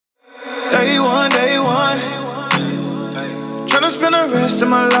spend the rest of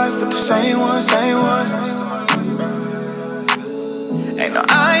my life with the same one, same one. Ain't no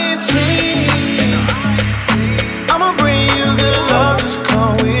INT. I'ma bring you good love, just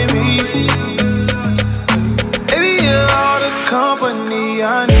come with me. Baby, you're all the company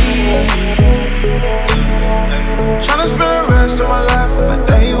I need. Tryna spend the rest of my life with my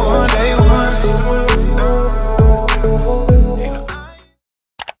day one, day one.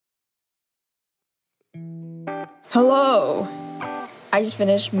 Hello! I just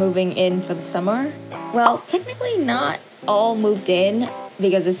finished moving in for the summer. Well, technically not all moved in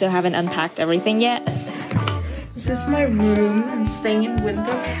because I still haven't unpacked everything yet. This is my room. I'm staying in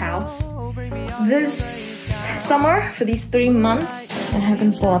Winthrop house. This summer, for these 3 months, I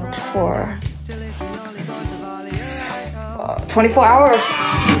haven't slept for 24 hours.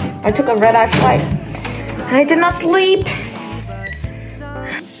 I took a red-eye flight and I did not sleep.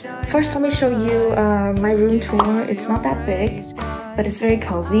 First, let me show you my room tour. It's not that big, but it's very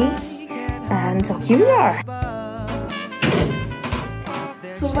cozy. And so here we are.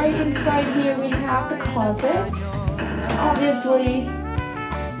 So right inside here we have the closet. Obviously,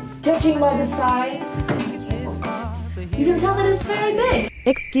 judging by the size, you can tell that it's very big.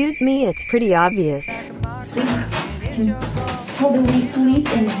 Excuse me, it's pretty obvious. See, you can totally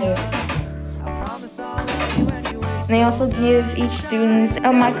sleep in here. They also give each student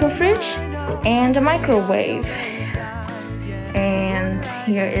a micro fridge and a microwave. And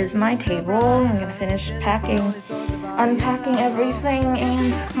here is my table. I'm gonna finish unpacking everything,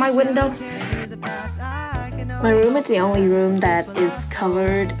 and my window. My room is the only room that is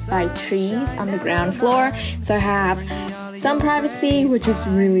covered by trees on the ground floor, so I have some privacy, which is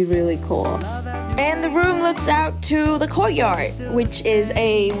really, really cool. And the room looks out to the courtyard, which is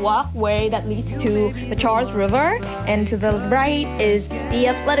a walkway that leads to the Charles River, and to the right is the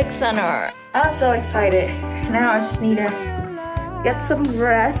athletic center. I'm so excited. Now I just need to get some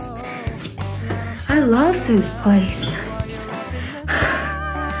rest. I love this place.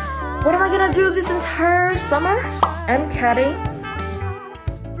 What am I gonna do this entire summer? MCATing,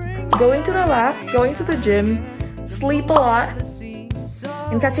 going to the lab, going to the gym, sleep a lot,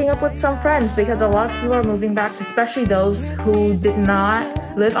 and catching up with some friends because a lot of people are moving back, especially those who did not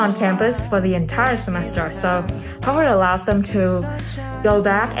live on campus for the entire semester. So Harvard allows them to go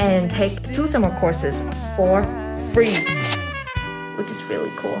back and take 2 summer courses for free, which is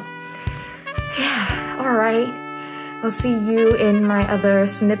really cool. Yeah, alright. We'll see you in my other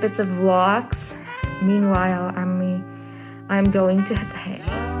snippets of vlogs. Meanwhile, I'm going to hit the hay.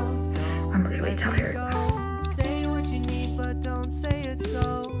 I'm really tired.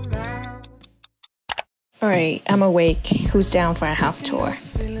 Alright, I'm awake. Who's down for a house tour?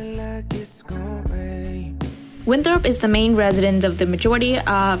 Winthrop is the main residence of the majority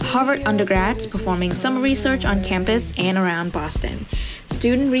of Harvard undergrads performing summer research on campus and around Boston.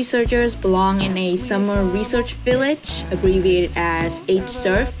 Student researchers belong in a summer research village, abbreviated as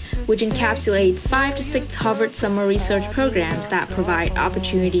VIETSUB, which encapsulates 5 to 6 Harvard summer research programs that provide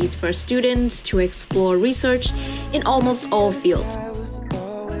opportunities for students to explore research in almost all fields.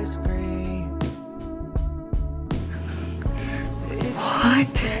 What?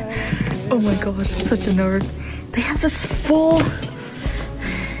 Oh my gosh, I'm such a nerd. They have this full...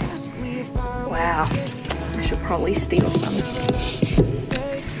 Wow, I should probably steal some.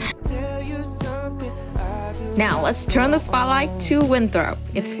 Now let's turn the spotlight to Winthrop.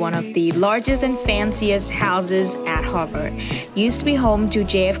 It's one of the largest and fanciest houses at Harvard. Used to be home to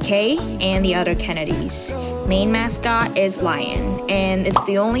JFK and the other Kennedys. Main mascot is Lion, and it's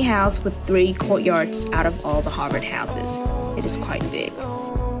the only house with 3 courtyards out of all the Harvard houses. It is quite big.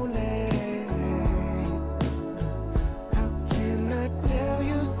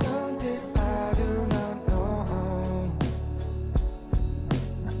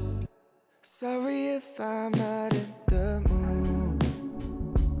 Sorry if I'm not in the mood.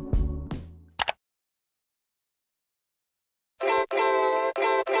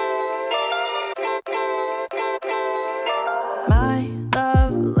 My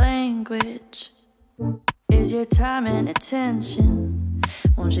love language is your time and attention.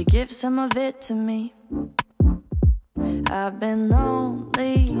 Won't you give some of it to me? I've been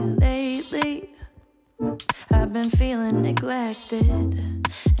lonely lately. I've been feeling neglected,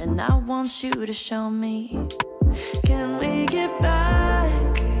 and I want you to show me. Can we get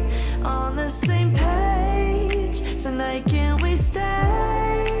back on the same page tonight? Can we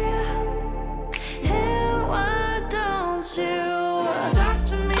stay? And why don't you talk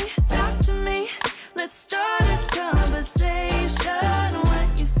to me? Let's start a conversation.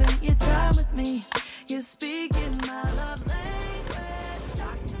 When you spend your time with me, you're speaking my love language.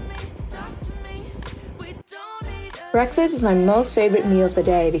 Talk to me. We don't need a Breakfast is my most favorite meal of the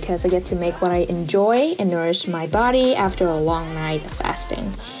day because I get to make what I enjoy and nourish my body after a long night of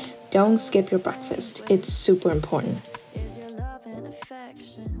fasting. Don't skip your breakfast. It's super important. Is your love and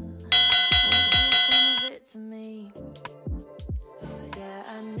affection? Won't you give some of it to me? Yeah,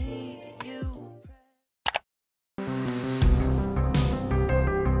 I need you.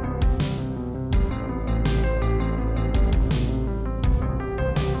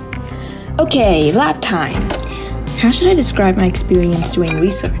 Okay, lab time. How should I describe my experience doing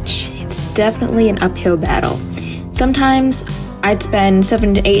research? It's definitely an uphill battle. Sometimes I'd spend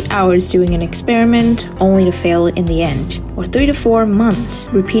 7 to 8 hours doing an experiment only to fail in the end, or 3 to 4 months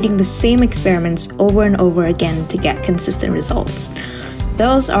repeating the same experiments over and over again to get consistent results.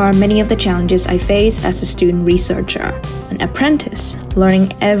 Those are many of the challenges I face as a student researcher, an apprentice,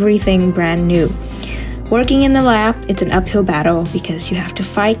 learning everything brand new. Working in the lab, it's an uphill battle because you have to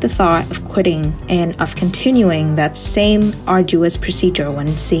fight the thought of quitting and of continuing that same arduous procedure when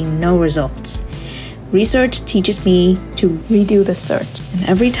seeing no results. Research teaches me to redo the search, and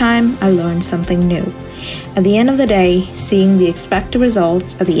every time I learn something new. At the end of the day, seeing the expected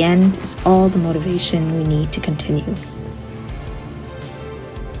results at the end is all the motivation we need to continue.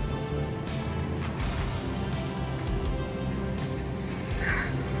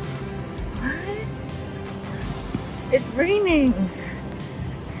 It's raining!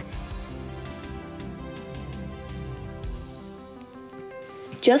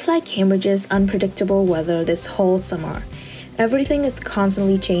 Just like Cambridge's unpredictable weather this whole summer, everything is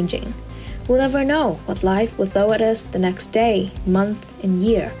constantly changing. We'll never know what life will throw at us the next day, month, and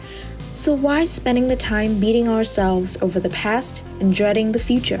year. So why spending the time beating ourselves over the past and dreading the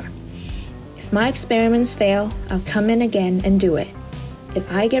future? If my experiments fail, I'll come in again and do it. If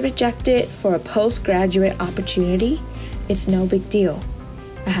I get rejected for a postgraduate opportunity, it's no big deal.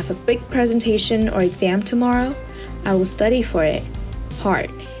 I have a big presentation or exam tomorrow, I will study for it hard,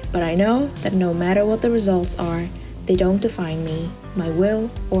 but I know that no matter what the results are, they don't define me, my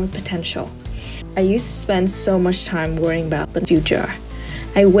will, or potential. I used to spend so much time worrying about the future.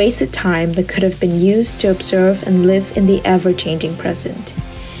 I wasted time that could have been used to observe and live in the ever-changing present.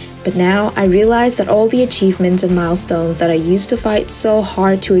 But now I realize that all the achievements and milestones that I used to fight so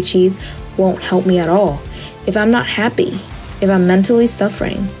hard to achieve won't help me at all. If I'm not happy, if I'm mentally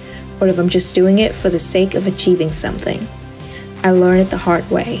suffering, or if I'm just doing it for the sake of achieving something. I learned it the hard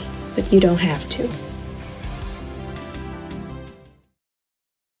way, but you don't have to.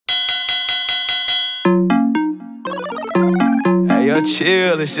 Hey, yo,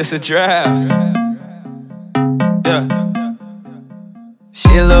 chill, it's just a draft. Yeah.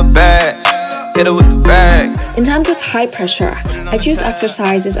 She a little bad, hit her with the bag. In times of high pressure, I choose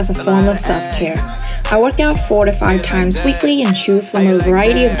exercises as a form of self-care. I work out 4 to 5 times weekly and choose from a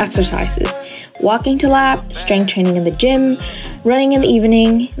variety of exercises. Walking to lab, strength training in the gym, running in the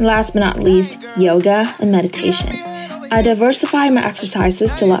evening, and last but not least, yoga and meditation. I diversify my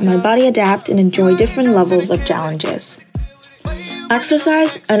exercises to let my body adapt and enjoy different levels of challenges.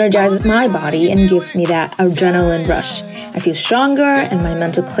 Exercise energizes my body and gives me that adrenaline rush. I feel stronger and my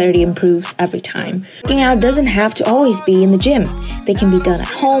mental clarity improves every time. Working out doesn't have to always be in the gym. They can be done at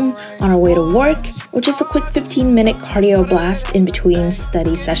home, on our way to work, or just a quick 15-minute cardio blast in between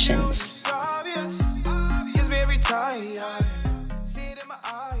study sessions.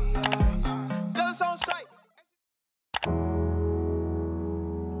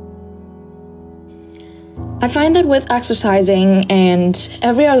 I find that with exercising and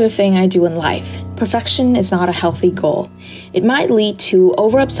every other thing I do in life, perfection is not a healthy goal. It might lead to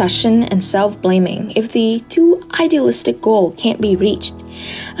over-obsession and self-blaming if the too idealistic goal can't be reached.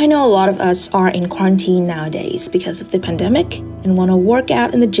 I know a lot of us are in quarantine nowadays because of the pandemic and want to work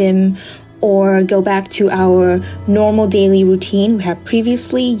out in the gym or go back to our normal daily routine we have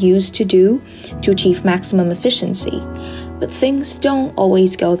previously used to do to achieve maximum efficiency. But things don't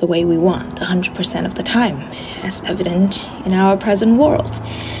always go the way we want 100% of the time, as evident in our present world.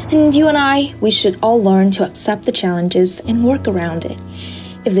 And you and I, we should all learn to accept the challenges and work around it.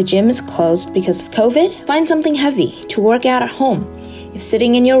 If the gym is closed because of COVID, find something heavy to work out at home. If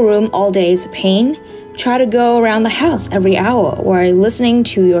sitting in your room all day is a pain, try to go around the house every hour or listening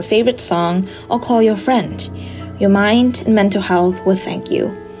to your favorite song or call your friend. Your mind and mental health will thank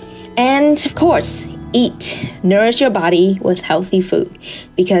you. And of course, eat. Nourish your body with healthy food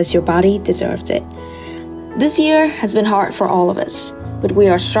because your body deserves it. This year has been hard for all of us, but we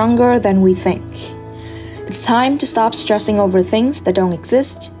are stronger than we think. It's time to stop stressing over things that don't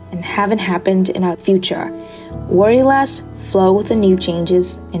exist and haven't happened in our future. Worry less, flow with the new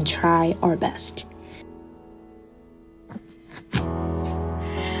changes, and try our best.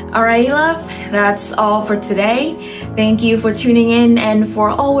 Alrighty, love, that's all for today. Thank you for tuning in and for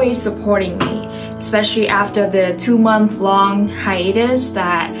always supporting me, especially after the 2-month-long hiatus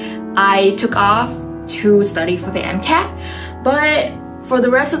that I took off to study for the MCAT. But for the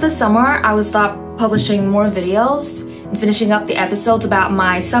rest of the summer, I will stop publishing more videos and finishing up the episodes about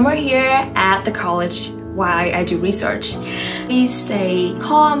my summer here at the college while I do research. Please stay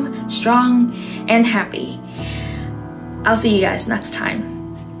calm, strong, and happy. I'll see you guys next time.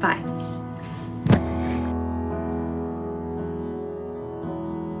 Bye.